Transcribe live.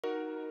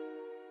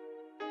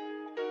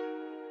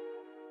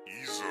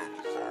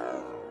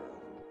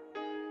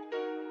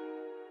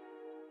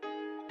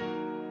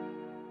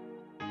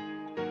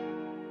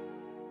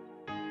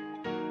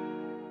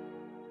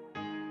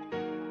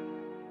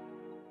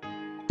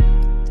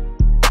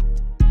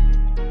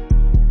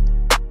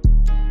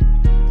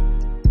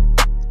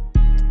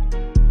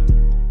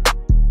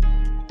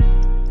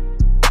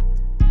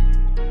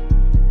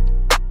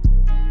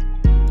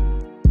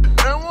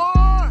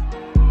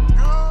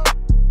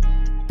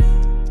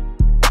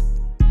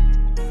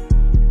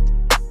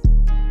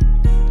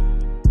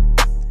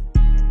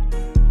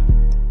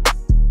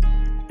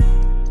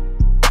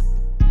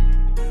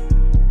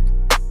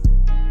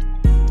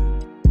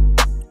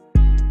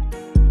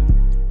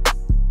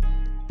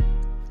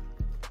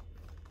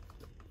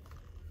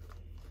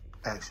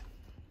Action.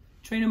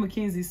 Trinnia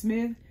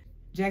McKenzie-Smith,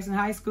 Jackson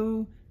High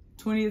School,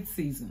 20th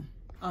season.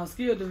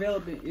 Skill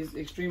development is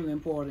extremely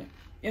important.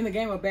 In the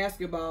game of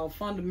basketball,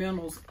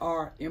 fundamentals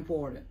are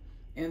important.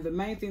 And the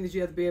main thing that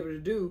you have to be able to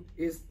do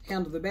is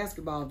handle the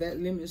basketball. That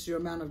limits your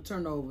amount of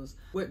turnovers.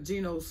 What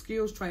Gino's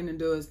skills training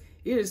does,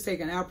 it has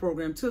taken our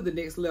program to the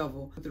next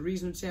level. With the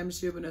regional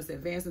championship and us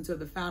advancing to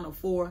the Final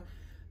Four,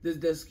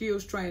 the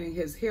skills training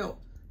has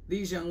helped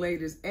these young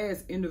ladies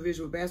as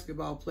individual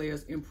basketball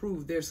players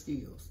improve their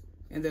skills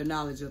and their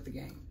knowledge of the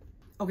game.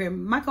 Okay,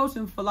 my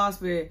coaching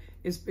philosophy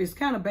is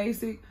kind of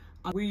basic.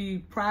 We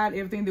pride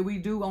everything that we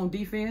do on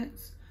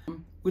defense.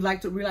 We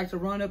like to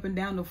run up and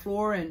down the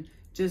floor and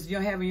just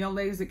having young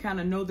ladies that kind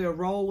of know their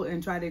role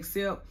and try to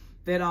accept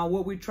that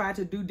what we try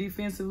to do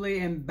defensively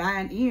and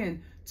buying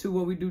in to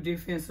what we do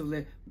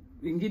defensively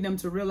and getting them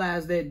to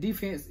realize that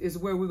defense is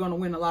where we're going to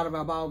win a lot of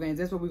our ball games.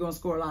 That's where we're going to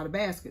score a lot of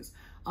baskets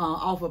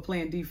off of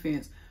playing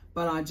defense.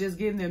 But just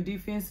getting them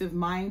defensive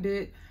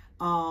minded.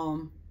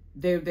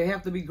 They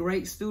have to be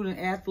great student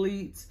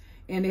athletes,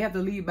 and they have to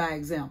lead by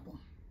example.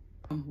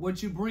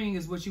 What you bring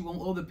is what you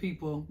want other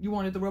people. You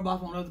want it to rub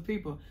off on other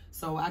people.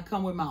 So I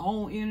come with my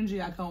own energy.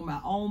 I come with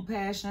my own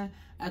passion.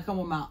 I come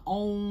with my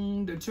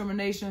own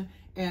determination.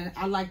 And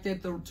I like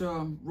that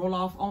to roll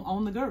off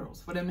on the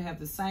girls, for them to have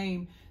the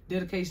same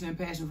dedication and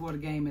passion for the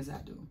game as I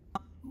do.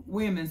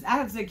 Women's, I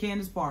have to say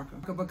Candace Parker,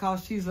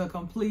 because she's a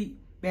complete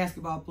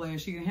basketball player.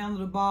 She can handle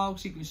the ball.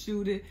 She can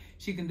shoot it.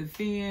 She can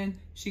defend.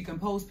 She can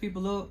post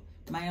people up.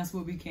 My answer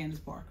would be Candace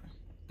Parker.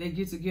 They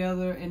get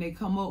together and they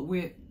come up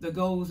with the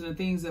goals and the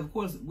things that, of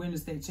course, winning the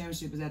state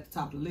championship is at the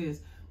top of the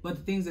list, but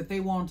the things that they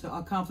want to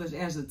accomplish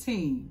as a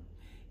team.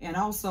 And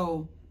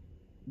also,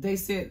 they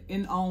set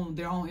on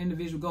their own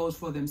individual goals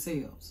for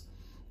themselves.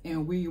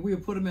 And we'll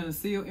put them in a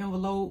sealed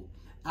envelope.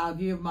 I'll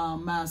give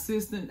my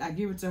assistant, I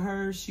give it to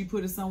her. She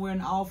put it somewhere in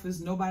the office.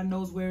 Nobody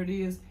knows where it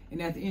is.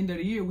 And at the end of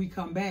the year, we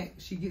come back.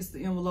 She gets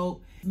the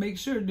envelope. Make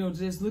sure,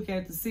 just look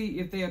at it to see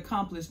if they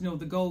accomplished,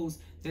 the goals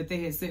that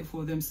they had set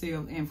for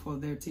themselves and for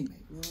their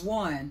teammates.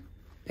 One,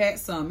 Pat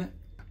Summitt.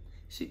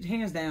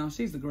 Hands down,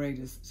 she's the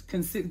greatest.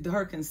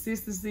 Her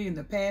consistency and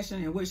the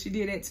passion and what she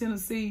did at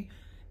Tennessee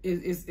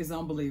is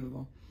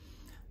unbelievable.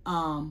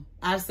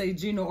 I say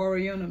Gino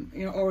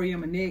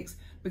Oriema next,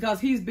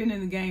 because he's been in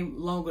the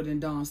game longer than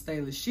Dawn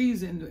Staley.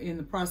 She's in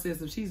the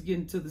process of, she's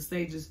getting to the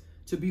stages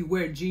to be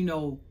where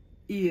Gino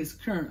is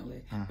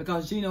currently,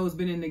 because Gino has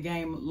been in the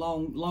game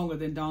longer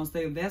than Dawn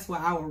Staley. That's why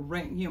I would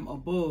rank him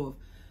above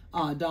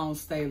Dawn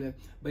Staley.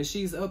 But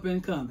she's up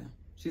and coming.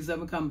 She's up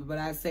and coming. But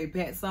I'd say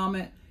Pat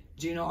Summitt,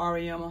 Gino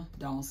Oriema,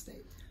 Dawn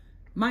Staley.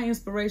 My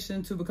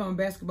inspiration to become a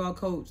basketball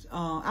coach,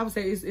 I would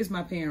say it's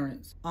my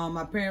parents.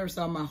 My parents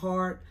are my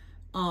heart.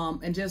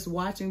 And just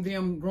watching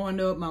them growing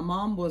up. My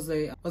mom was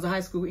a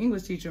high school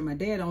English teacher, and my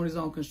dad owned his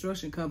own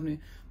construction company.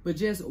 But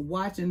just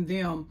watching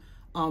them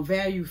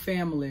value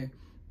family,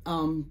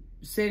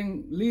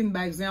 leading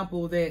by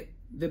example that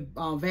the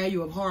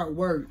value of hard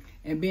work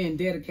and being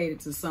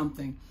dedicated to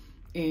something.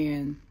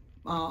 And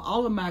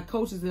all of my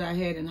coaches that I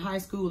had in high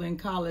school and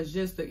college,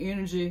 just the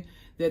energy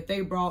that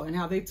they brought and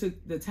how they took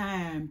the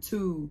time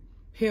to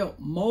help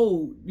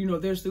mold,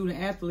 their student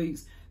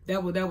athletes.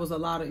 That was a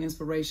lot of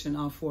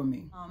inspiration for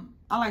me.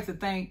 I like to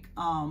thank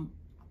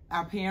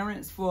our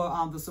parents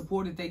for the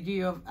support that they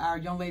give our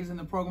young ladies in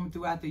the program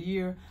throughout the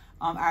year.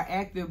 Our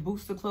active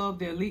booster club,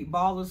 the Elite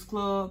Ballers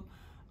Club,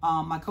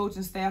 my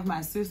coaching staff, my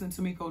assistant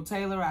Tamiko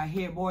Taylor, our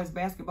head boys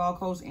basketball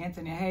coach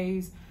Anthony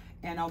Hayes,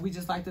 and we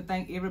just like to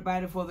thank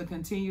everybody for the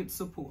continued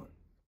support.